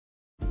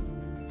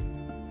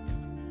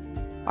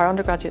Our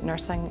undergraduate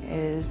nursing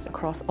is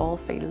across all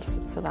fields,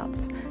 so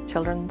that's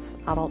children's,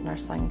 adult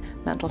nursing,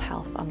 mental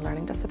health and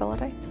learning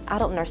disability.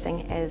 Adult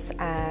nursing is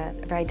a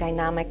very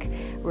dynamic,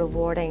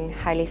 rewarding,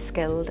 highly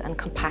skilled and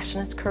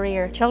compassionate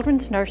career.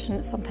 Children's nursing,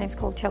 it's sometimes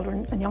called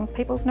children and young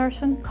people's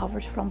nursing,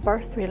 covers from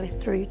birth really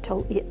through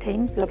till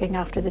 18, looking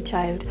after the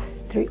child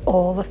through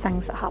all the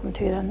things that happen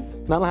to them.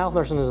 Mental health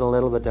nursing is a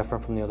little bit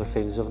different from the other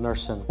fields of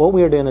nursing. What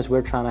we're doing is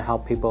we're trying to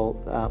help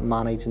people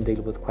manage and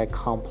deal with quite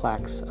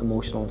complex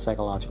emotional and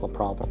psychological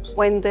problems.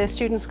 When the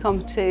students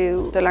come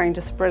to the Learning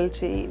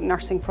Disability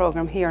Nursing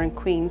Programme here in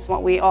Queen's,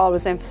 what we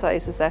always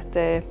emphasise is that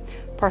the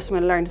person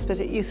with a learning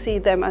disability, you see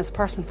them as a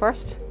person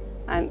first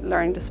and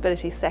learning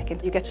disability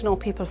second. You get to know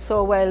people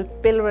so well,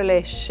 build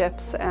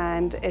relationships,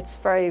 and it's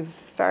very,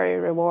 very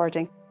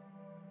rewarding.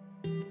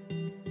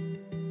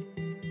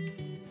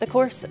 The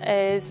course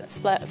is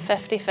split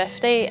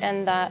 50-50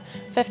 in that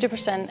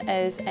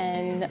 50% is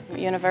in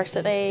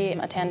university,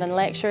 attending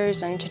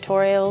lectures and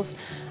tutorials,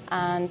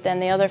 and then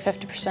the other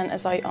 50%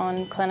 is out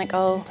on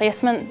clinical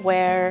placement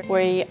where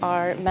we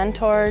are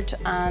mentored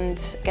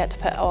and get to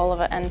put all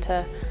of it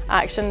into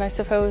action, I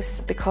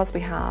suppose. Because we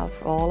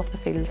have all of the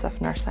fields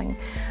of nursing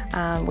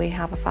and we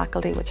have a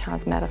faculty which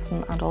has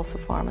medicine and also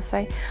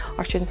pharmacy,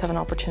 our students have an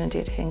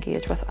opportunity to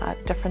engage with a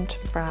different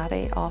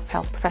variety of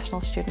health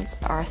professional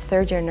students. Our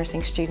third year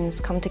nursing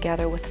students come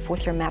together with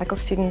fourth year medical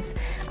students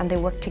and they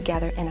work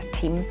together in a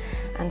team,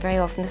 and very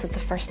often this is the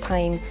first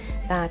time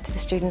that the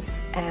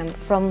students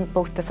from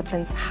both disciplines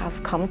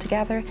have come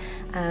together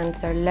and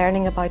they're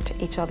learning about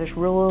each other's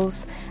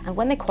roles, and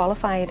when they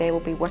qualify they will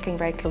be working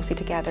very closely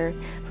together.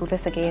 So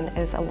this again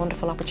is a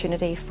wonderful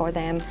opportunity for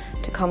them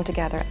to come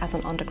together as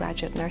an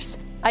undergraduate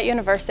nurse. At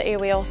university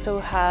we also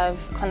have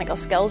clinical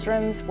skills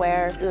rooms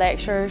where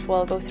lecturers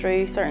will go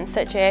through certain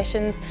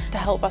situations to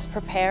help us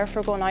prepare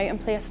for going out in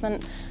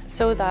placement,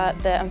 so that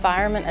the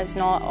environment is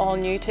not all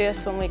new to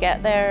us when we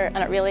get there, and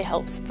it really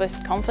helps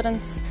boost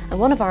confidence. And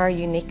one of our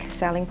unique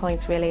selling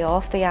points really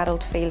of the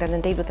adult field, and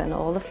indeed within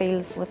all the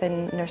fields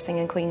within nursing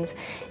in Queen's,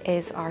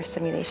 is our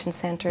simulation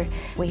centre.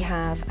 We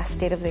have a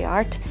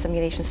state-of-the-art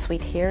simulation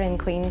suite here in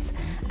Queen's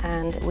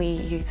and we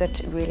use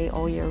it really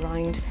all year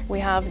round. We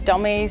have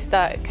dummies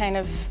that kind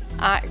of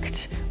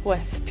act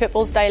with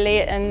pupils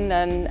dilating,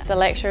 and the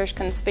lecturers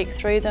can speak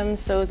through them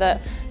so that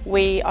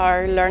we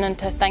are learning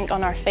to think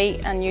on our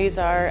feet and use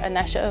our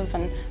initiative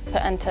and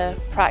put into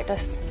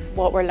practice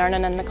what we're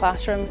learning in the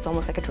classroom. It's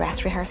almost like a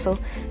dress rehearsal,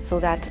 so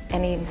that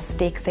any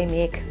mistakes they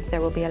make,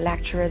 there will be a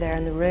lecturer there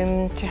in the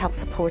room to help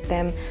support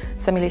them.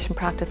 Simulation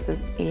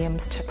practice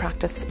aims to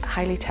practice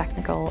highly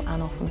technical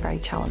and often very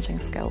challenging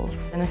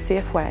skills in a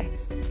safe way.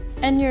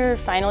 In your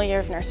final year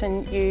of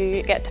nursing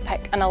you get to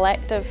pick an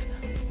elective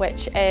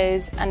which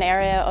is an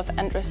area of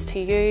interest to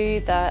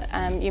you that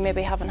you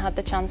maybe haven't had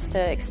the chance to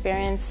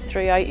experience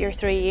throughout your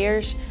 3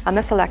 years. And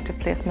this elective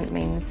placement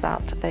means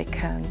that they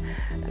can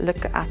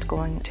look at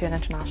going to an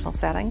international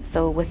setting.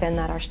 So within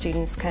that our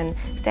students can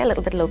stay a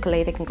little bit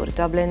locally. They can go to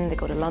Dublin, they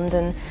go to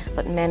London,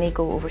 but many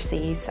go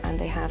overseas, and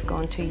they have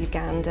gone to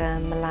Uganda,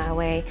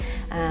 Malawi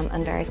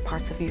and various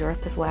parts of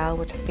Europe as well,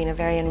 which has been a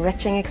very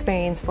enriching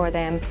experience for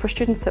them. For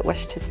students that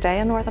wish to stay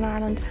in Northern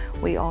Ireland,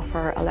 we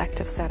offer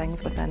elective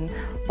settings within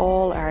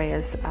all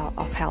areas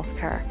of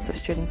healthcare. So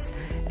students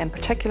in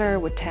particular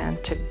would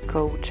tend to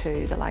go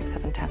to the likes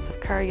of intensive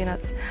care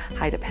units,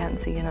 high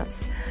dependency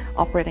units,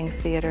 operating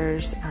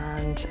theatres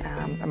and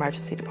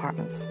emergency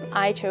departments.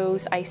 I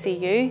chose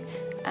ICU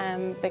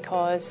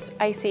because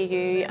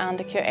ICU and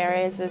acute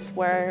areas is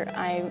where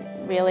I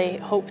really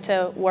hope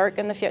to work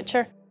in the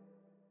future.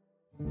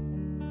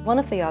 One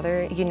of the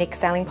other unique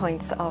selling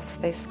points of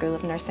the School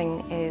of Nursing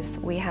is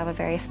we have a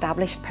very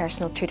established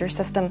personal tutor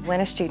system.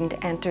 When a student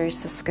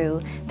enters the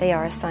school, they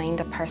are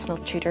assigned a personal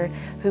tutor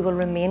who will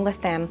remain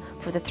with them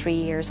for the 3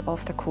 years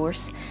of the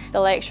course.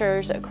 The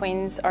lecturers at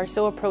Queen's are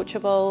so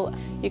approachable.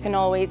 You can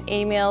always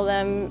email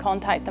them,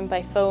 contact them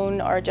by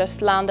phone, or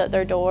just land at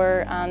their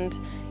door, and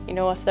you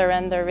know, if they're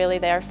in, they're really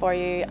there for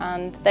you,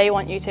 and they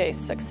want you to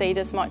succeed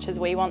as much as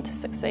we want to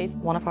succeed.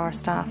 One of our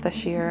staff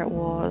this year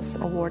was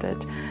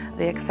awarded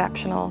the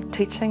Exceptional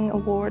Teaching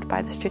Award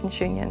by the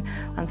Students' Union,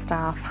 and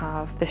staff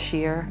have this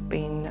year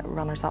been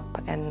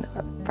runners-up in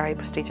very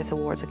prestigious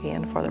awards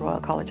again for the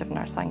Royal College of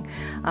Nursing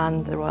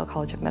and the Royal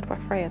College of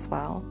Midwifery as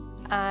well.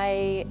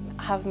 I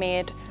have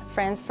made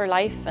friends for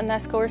life in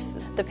this course.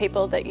 The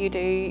people that you do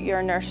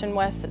your nursing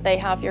with, they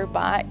have your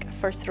back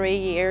for 3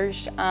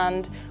 years,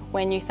 and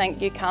when you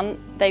think you can't,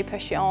 they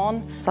push you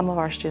on. Some of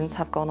our students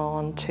have gone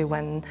on to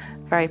win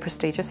very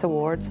prestigious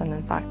awards, and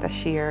in fact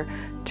this year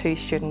 2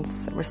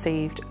 students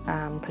received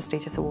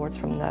prestigious awards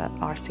from the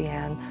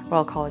RCN,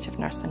 Royal College of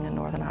Nursing in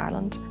Northern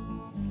Ireland.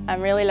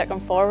 I'm really looking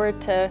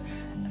forward to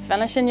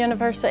finishing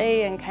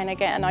university and kind of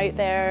getting out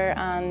there,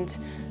 and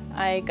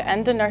I got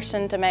into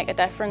nursing to make a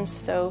difference,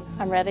 so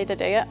I'm ready to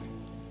do it.